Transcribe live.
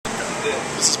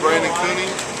This is Brandon Cooney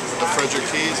of Frederick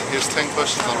Keys, and here's 10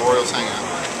 questions on Orioles Hangout.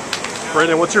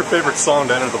 Brandon, what's your favorite song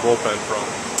to enter the bullpen from?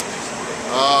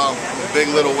 I'm a big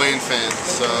Lil Wayne fan,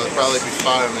 so it'd probably be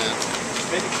Fireman.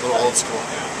 A little old school.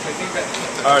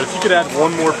 Alright, if you could add one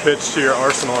more pitch to your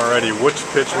arsenal already, which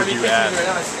pitch would you add?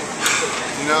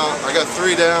 You know, I got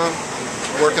 3 down,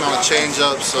 working on a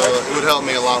changeup, so it would help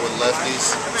me a lot with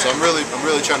lefties. So I'm really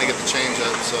trying to get the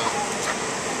changeup, so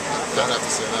I'd have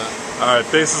to say that. Alright,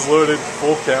 bases loaded,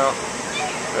 full count.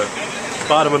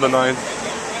 Bottom of the 9th.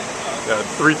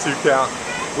 3-2 count.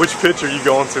 Which pitch are you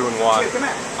going to and why?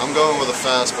 I'm going with a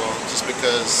fastball, just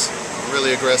because I'm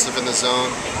really aggressive in the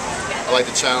zone. I like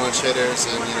to challenge hitters,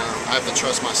 and you know, I have to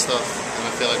trust my stuff, and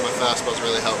I feel like my fastball's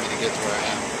really helped me to get to where I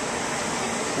am.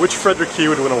 Which Frederick Key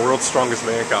would win a World's Strongest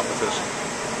Man competition?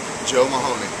 Joe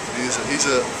Mahoney. He's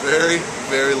a very,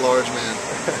 very large man.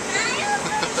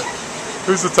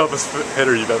 Who's the toughest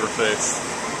hitter you've ever faced?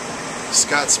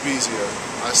 Scott Spezia.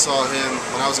 I saw him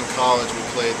when I was in college. We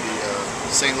played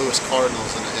the St. Louis Cardinals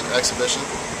in an exhibition,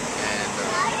 and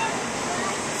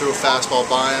threw a fastball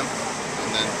by him,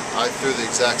 and then I threw the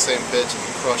exact same pitch and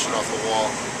he crushed it off the wall.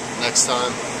 Next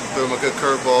time, threw him a good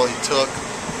curveball, he took.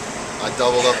 I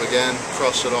doubled up again,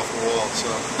 crushed it off the wall, so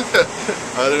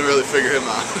I didn't really figure him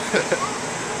out.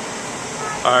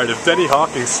 Alright, if Denny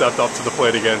Hawkins stepped up to the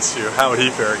plate against you, how would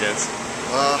he fare against you?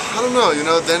 I don't know, you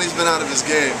know, Denny's been out of his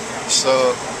game,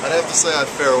 so I'd have to say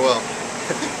I'd fare well.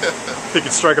 He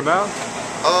could strike him out?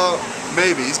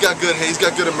 Maybe. He's got good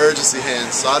emergency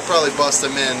hands, so I'd probably bust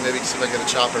him in, maybe see if I can get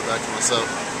a chopper back to myself.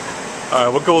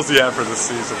 Alright, what goals do you have for this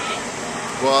season?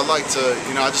 Well, I'd like to,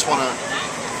 you know, I just want to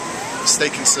stay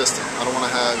consistent. I don't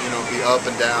want to have, you know, be up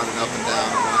and down and up and down.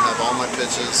 I want to have all my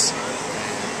pitches,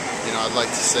 and, you know, I'd like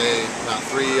to say around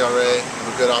 3 ERA, have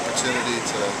a good opportunity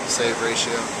to save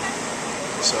ratio.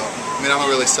 So, I mean, I don't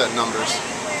really set numbers.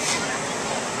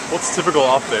 What's a typical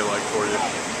off day like for you?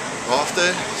 Off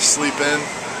day? Sleep in,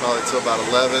 probably till about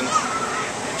 11.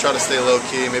 Try to stay low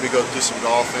key, maybe go do some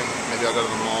golfing, maybe I'll go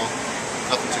to the mall.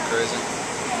 Nothing too crazy.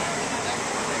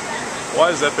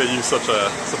 Why is FAU such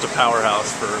a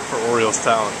powerhouse for Orioles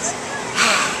talents?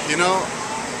 You know,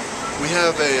 we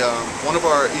have one of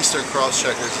our Eastern Cross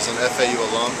checkers is an FAU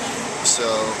alum, so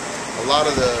a lot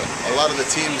of the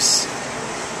teams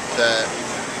that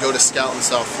go to scout in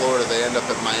South Florida, they end up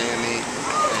at Miami,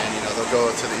 and you know, they'll go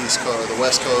to the East Coast, the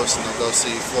West Coast, and they'll go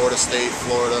see Florida State,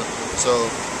 Florida. So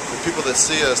the people that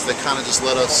see us, they kind of just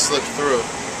let us slip through,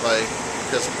 like,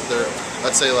 because they're,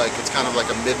 let's say, like, it's kind of like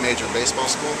a mid-major baseball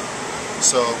school.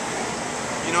 So,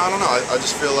 you know, I don't know. I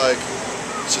just feel like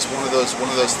it's just one of those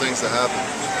things that happen.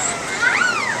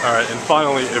 All right, and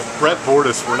finally, if Brett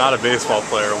Bordas were not a baseball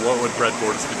player, what would Brett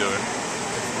Bordas be doing?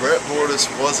 If Brett Bordas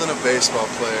wasn't a baseball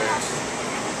player,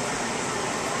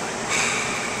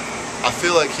 I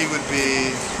feel like he would be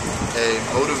a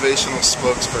motivational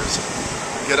spokesperson.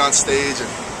 Get on stage and,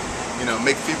 you know,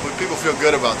 make people feel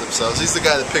good about themselves. He's the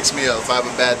guy that picks me up. If I have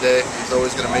a bad day, he's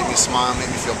always going to make me smile, make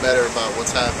me feel better about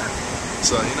what's happening.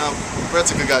 So, you know,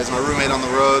 Brett's a good guy. He's my roommate on the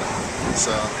road.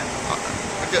 So,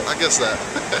 I guess that.